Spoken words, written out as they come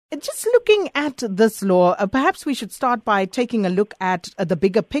Just looking at this law, perhaps we should start by taking a look at the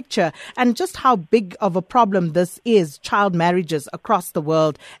bigger picture and just how big of a problem this is, child marriages across the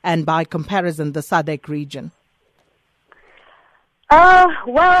world and by comparison, the SADC region.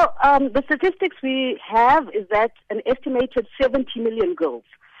 The statistics we have is that an estimated 70 million girls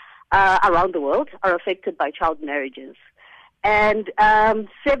around the world are affected by child marriages. And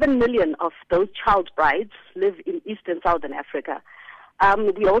 7 million of those child brides live in East and Southern Africa.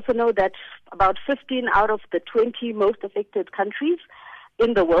 We also know that about 15 out of the 20 most affected countries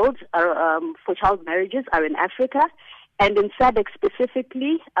in the world for child marriages are in Africa. And in SADC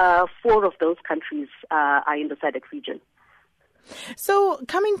specifically, 4 of those countries are in the SADC region. So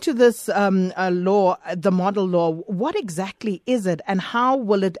coming to this law, the model law, what exactly is it and how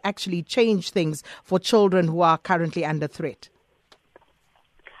will it actually change things for children who are currently under threat?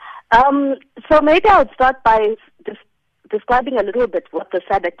 So maybe I'll start by describing a little bit what the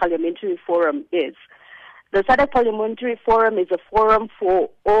SADC Parliamentary Forum is. The SADC Parliamentary Forum is a forum for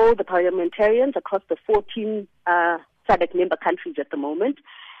all the parliamentarians across the 14 SADC member countries at the moment.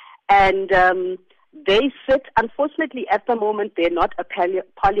 And they sit, unfortunately at the moment, they're not a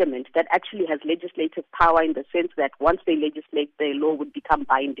parliament that actually has legislative power in the sense that once they legislate, their law would become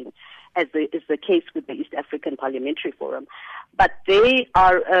binding, as is the case with the East African Parliamentary Forum. But they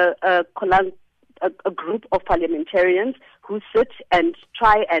are a group of parliamentarians who sit and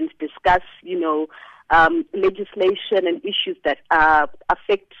try and discuss, legislation and issues that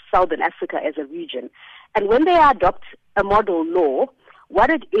affect Southern Africa as a region. And when they adopt a model law, what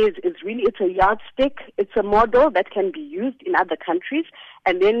it is really it's a yardstick. It's a model that can be used in other countries.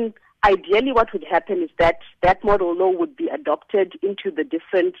 And then ideally what would happen is that model law would be adopted into the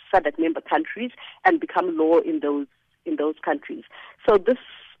different SADC member countries and become law in those countries. So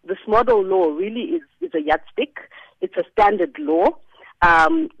this model law really is a yardstick. It's a standard law,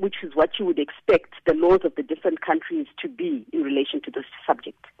 which is what you would expect the laws of the different countries to be in relation to this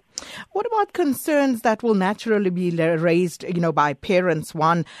subject. What about concerns that will naturally be raised, by parents,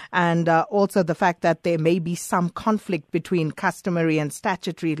 one, and also the fact that there may be some conflict between customary and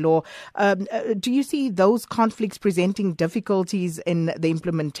statutory law? Do you see those conflicts presenting difficulties in the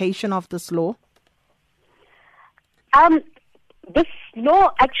implementation of this law? This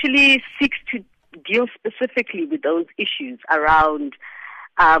law actually seeks to deal specifically with those issues around.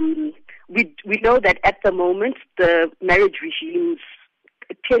 We know that at the moment the marriage regimes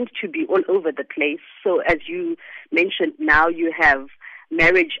tend to be all over the place. So as you mentioned, now you have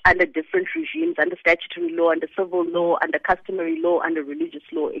marriage under different regimes, under statutory law, under civil law, under customary law, under religious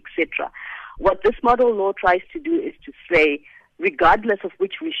law, etc. What this model law tries to do is to say, regardless of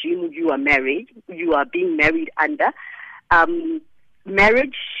which regime you are being married under,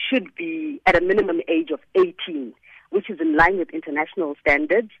 marriage should be at a minimum age of 18, which is in line with international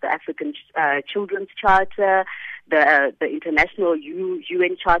standards, the African Children's Charter, the International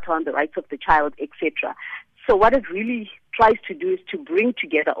UN Charter on the Rights of the Child, etc. So what it really tries to do is to bring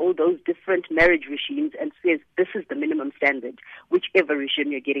together all those different marriage regimes and says this is the minimum standard, whichever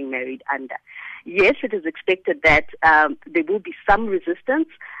regime you're getting married under. Yes, it is expected that there will be some resistance,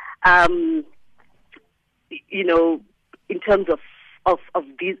 in terms of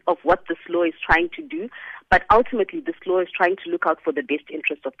what this law is trying to do, but ultimately this law is trying to look out for the best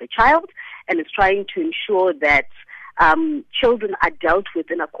interest of the child and is trying to ensure that children are dealt with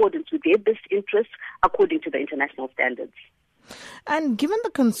in accordance with their best interests according to the international standards. And given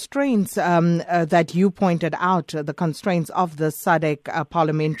the constraints that you pointed out, the constraints of the SADC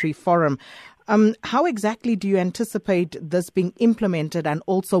Parliamentary Forum, how exactly do you anticipate this being implemented and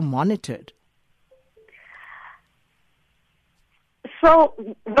also monitored? So,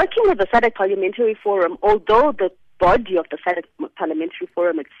 working with the SADC Parliamentary Forum, although the body of the SADC Parliamentary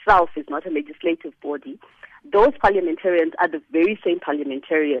Forum itself is not a legislative body, those parliamentarians are the very same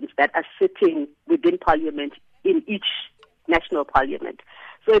parliamentarians that are sitting within Parliament in each national parliament.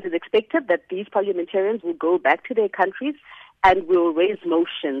 So it is expected that these parliamentarians will go back to their countries and will raise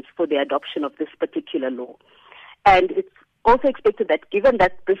motions for the adoption of this particular law. And it's also expected that given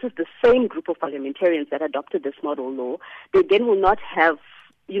that this is the same group of parliamentarians that adopted this model law, they then will not have,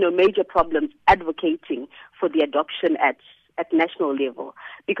 major problems advocating for the adoption at national level,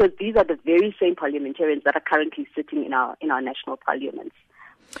 because these are the very same parliamentarians that are currently sitting in our national parliaments.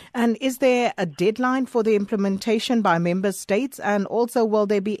 And is there a deadline for the implementation by member states? And also, will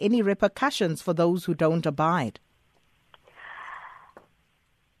there be any repercussions for those who don't abide?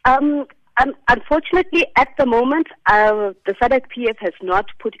 Unfortunately, at the moment, the SADC PF has not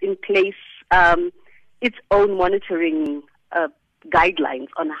put in place its own monitoring guidelines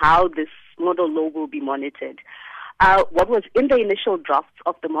on how this model law will be monitored. What was in the initial drafts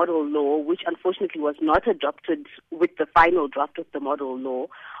of the model law, which unfortunately was not adopted with the final draft of the model law,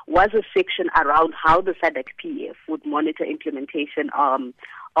 was a section around how the SADC-PF would monitor implementation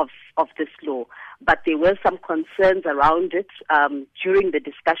of this law. But there were some concerns around it during the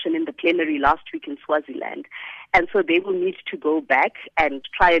discussion in the plenary last week in Swaziland. And so they will need to go back and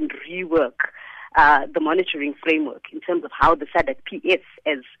try and rework the monitoring framework in terms of how the SADC-PF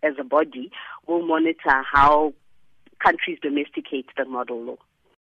as a body will monitor how countries domesticate the model law.